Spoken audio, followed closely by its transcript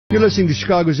You're listening to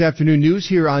Chicago's Afternoon News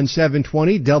here on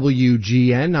 720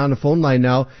 WGN. On the phone line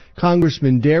now,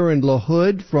 Congressman Darren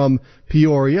LaHood from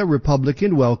Peoria,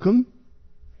 Republican. Welcome.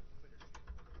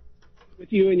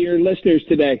 With you and your listeners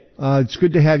today. It's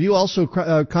good to have you. Also,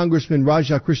 Congressman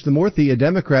Raja Krishnamoorthi, a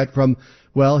Democrat from,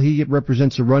 well, he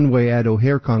represents a runway at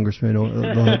O'Hare, Congressman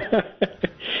LaHood.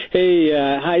 Hey,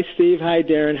 hi, Steve. Hi,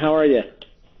 Darren. How are you?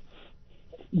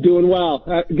 Doing well.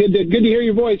 Good to hear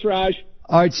your voice, Raj.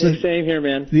 All right, so same here,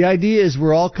 man. The idea is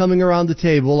we're all coming around the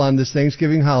table on this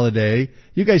Thanksgiving holiday.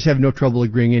 You guys have no trouble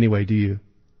agreeing anyway, do you?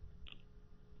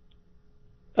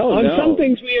 Oh, on no. some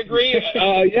things we agree.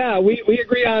 We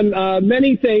agree on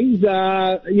many things.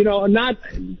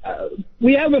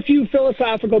 We have a few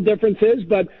philosophical differences,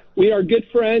 but we are good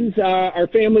friends. Our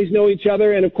families know each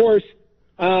other, and of course,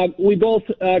 we both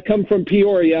come from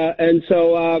Peoria, and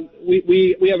so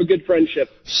we have a good friendship.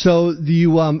 So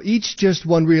you each just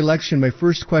won re-election. My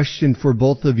first question for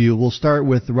both of you, we'll start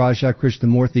with Raja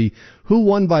Krishnamoorthi. Who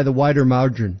won by the wider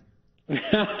margin?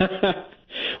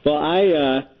 Well,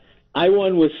 I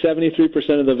won with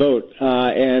 73% of the vote,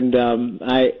 and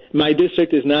my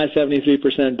district is not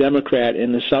 73% Democrat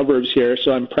in the suburbs here,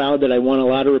 so I'm proud that I won a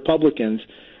lot of Republicans,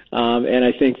 and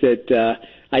I think that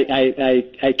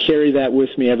I carry that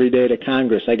with me every day to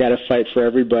Congress. I got to fight for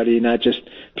everybody, not just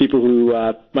people who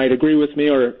might agree with me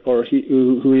or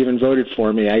who even voted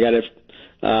for me. I got to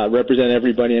represent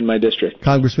everybody in my district.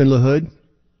 Congressman LaHood?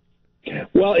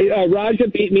 Well, Raja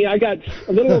beat me. I got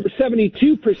a little over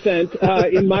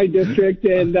 72% in my district,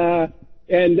 and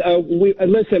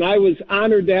listen, I was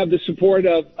honored to have the support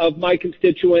of my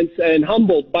constituents and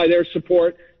humbled by their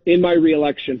support in my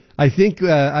reelection. I think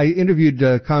I interviewed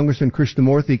Congressman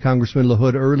Krishnamoorthi, Congressman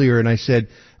LaHood earlier, and I said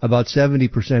about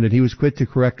 70%, and he was quick to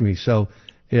correct me. So,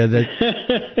 yeah,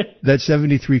 that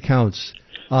 73 counts.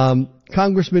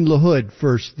 Congressman LaHood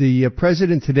first. The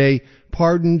president today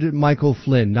pardoned Michael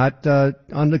Flynn. Not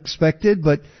unexpected,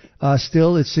 but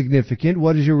still it's significant.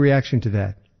 What is your reaction to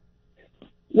that?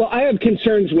 Well, I have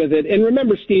concerns with it. And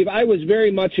remember, Steve, I was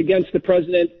very much against the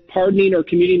president pardoning or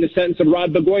commuting the sentence of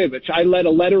Rod Blagojevich. I led a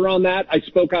letter on that. I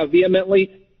spoke out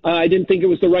vehemently. I didn't think it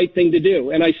was the right thing to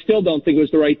do, and I still don't think it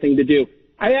was the right thing to do.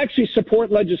 I actually support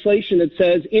legislation that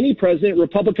says any president,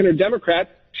 Republican or Democrat,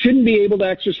 shouldn't be able to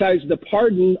exercise the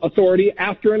pardon authority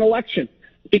after an election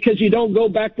because you don't go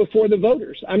back before the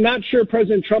voters. I'm not sure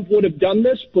President Trump would have done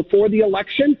this before the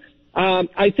election.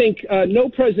 I think no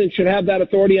president should have that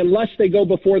authority unless they go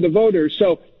before the voters.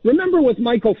 So remember with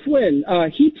Michael Flynn,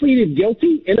 he pleaded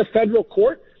guilty in a federal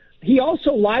court. He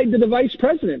also lied to the vice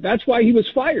president. That's why he was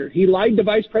fired. He lied to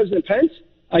Vice President Pence.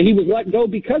 He was let go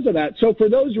because of that. So for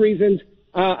those reasons,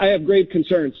 I have grave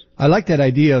concerns. I like that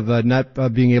idea of not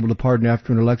being able to pardon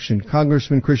after an election.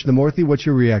 Congressman Krishnamoorthi, what's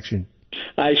your reaction?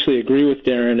 I actually agree with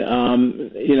Darren.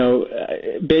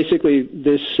 Basically,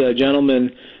 this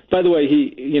gentleman. By the way,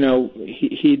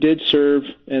 he did serve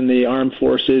in the armed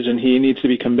forces, and he needs to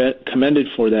be commended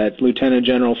for that, Lieutenant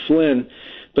General Flynn.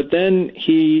 But then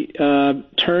he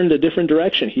turned a different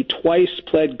direction. He twice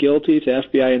pled guilty to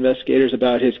FBI investigators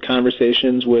about his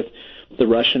conversations with the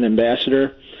Russian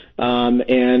ambassador.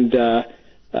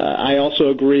 I also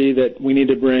agree that we need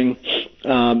to bring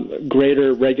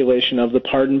greater regulation of the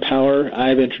pardon power.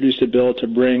 I've introduced a bill to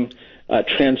bring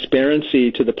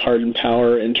transparency to the pardon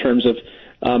power in terms of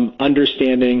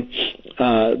understanding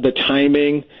the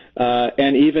timing,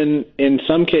 and even in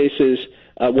some cases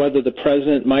whether the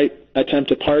president might attempt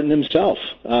to pardon himself,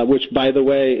 which, by the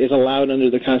way, is allowed under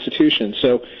the Constitution.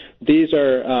 So these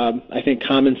are, I think,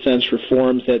 common sense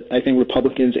reforms that I think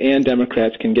Republicans and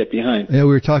Democrats can get behind. Yeah, we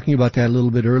were talking about that a little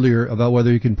bit earlier, about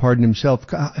whether he can pardon himself.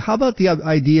 How about the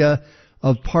idea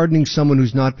of pardoning someone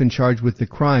who's not been charged with the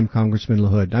crime, Congressman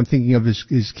LaHood? I'm thinking of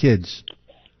his kids.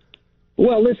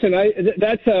 Well, listen,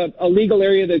 that's a legal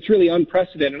area that's really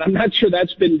unprecedented. I'm not sure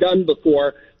that's been done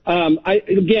before. I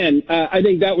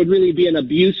think that would really be an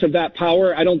abuse of that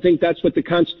power. I don't think that's what the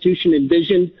Constitution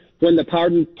envisioned when the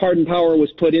pardon power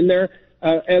was put in there.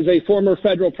 As a former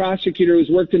federal prosecutor who's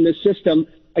worked in this system,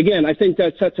 again, I think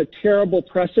that sets a terrible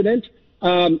precedent.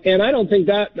 And I don't think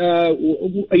that,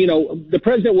 the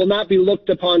president will not be looked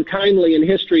upon kindly in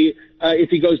history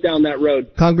if he goes down that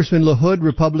road. Congressman LaHood,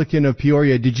 Republican of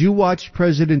Peoria, did you watch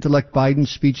President-elect Biden's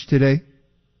speech today?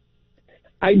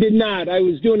 I did not. I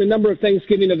was doing a number of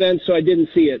Thanksgiving events, so I didn't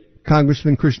see it.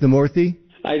 Congressman Krishnamoorthi?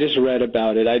 I just read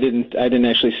about it. I didn't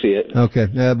actually see it. Okay.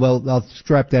 Well, I'll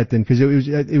scrap that then, because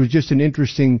it was just an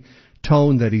interesting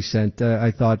tone that he sent.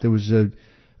 I thought it was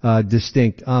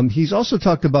distinct. He's also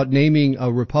talked about naming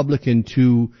a Republican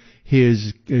to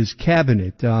his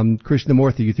cabinet.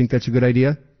 Krishnamoorthi, you think that's a good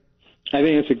idea? I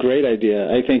think it's a great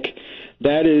idea. I think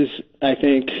That is, I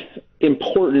think,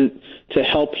 important to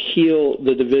help heal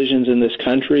the divisions in this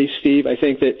country, Steve. I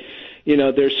think that,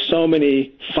 there's so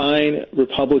many fine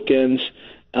Republicans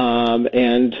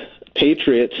and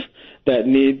patriots that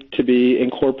need to be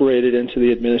incorporated into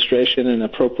the administration in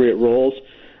appropriate roles.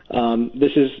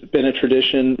 This has been a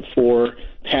tradition for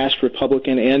past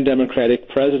Republican and Democratic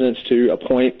presidents to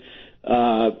appoint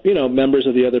members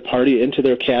of the other party into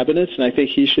their cabinets, and I think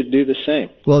he should do the same.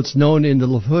 Well, it's known in the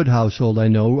LaHood household, I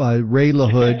know. Ray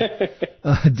LaHood,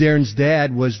 Darren's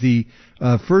dad, was the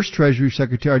first Treasury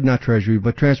Secretary, not Treasury,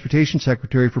 but Transportation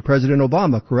Secretary for President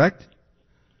Obama, correct?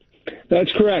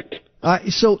 That's correct.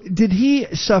 So did he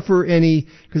suffer any,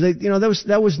 because,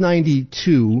 that was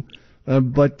 92,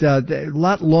 but a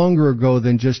lot longer ago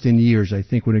than just in years, I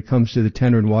think, when it comes to the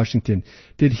tenor in Washington.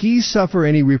 Did he suffer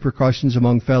any repercussions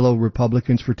among fellow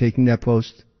Republicans for taking that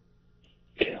post?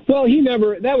 Well,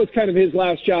 that was kind of his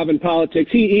last job in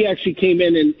politics. He actually came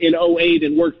in 08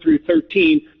 and worked through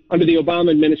 13 under the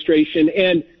Obama administration.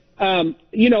 And,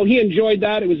 he enjoyed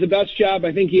that. It was the best job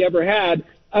I think he ever had.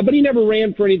 But he never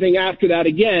ran for anything after that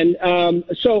again.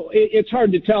 So it's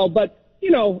hard to tell. But,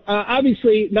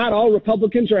 obviously not all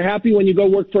Republicans are happy when you go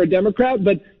work for a Democrat,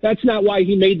 but that's not why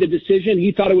he made the decision.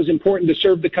 He thought it was important to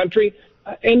serve the country.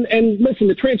 And listen,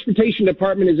 the Transportation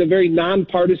Department is a very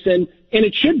nonpartisan, and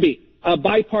it should be a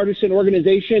bipartisan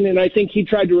organization. And I think he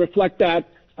tried to reflect that,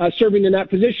 serving in that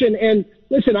position. And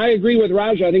listen, I agree with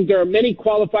Raja. I think there are many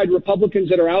qualified Republicans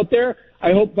that are out there.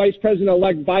 I hope Vice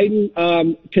President-elect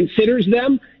Biden considers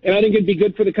them, and I think it'd be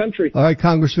good for the country. All right,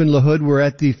 Congressman LaHood, we're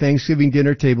at the Thanksgiving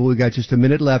dinner table. We've got just a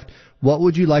minute left. What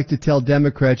would you like to tell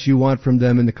Democrats you want from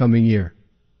them in the coming year?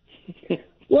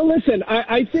 Well, listen,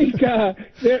 I think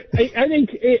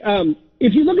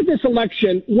if you look at this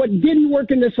election, what didn't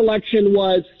work in this election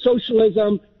was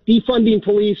socialism, defunding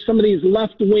police, some of these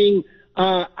left-wing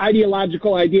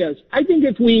ideological ideas. I think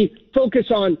if we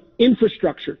focus on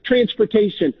infrastructure,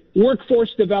 transportation,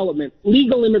 workforce development,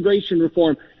 legal immigration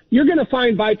reform, you're going to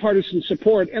find bipartisan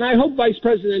support. And I hope Vice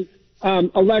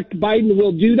President-elect Biden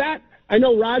will do that. I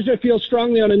know Raja feels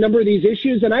strongly on a number of these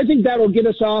issues, and I think that will get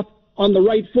us off on the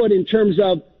right foot in terms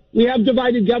of we have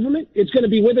divided government. It's going to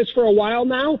be with us for a while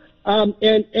now. And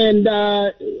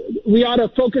we ought to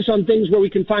focus on things where we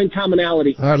can find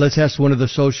commonality. All right, let's ask one of the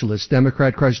socialists,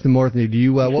 Democrat Krishnamoorthi. Do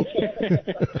you?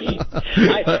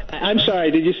 I'm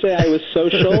sorry. Did you say I was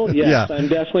social? Yes, yeah. I'm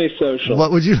definitely social.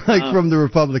 What would you like from the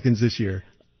Republicans this year?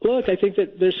 Look, I think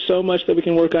that there's so much that we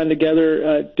can work on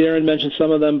together. Darren mentioned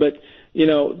some of them, but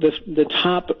the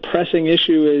top pressing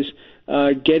issue is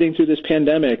getting through this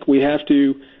pandemic. We have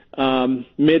to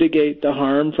mitigate the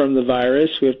harm from the virus,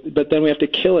 but then we have to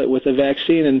kill it with a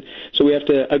vaccine. And so we have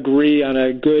to agree on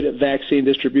a good vaccine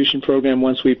distribution program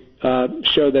once we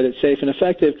show that it's safe and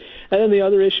effective. And then the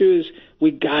other issue is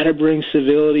we got to bring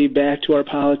civility back to our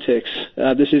politics.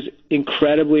 This is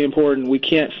incredibly important. We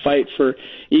can't fight for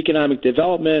economic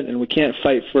development, and we can't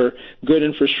fight for good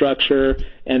infrastructure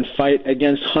and fight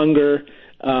against hunger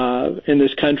in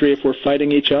this country if we're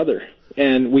fighting each other.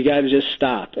 And we got to just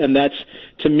stop. And that's,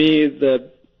 to me,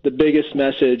 the biggest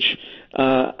message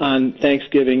on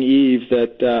Thanksgiving Eve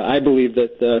that I believe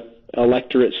that the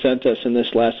electorate sent us in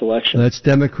this last election. That's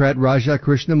Democrat Raja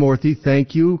Krishnamoorthi.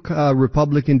 Thank you.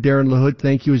 Republican Darren LaHood,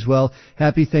 thank you as well.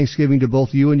 Happy Thanksgiving to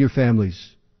both you and your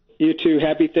families. You too.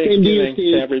 Happy Thanksgiving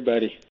to everybody.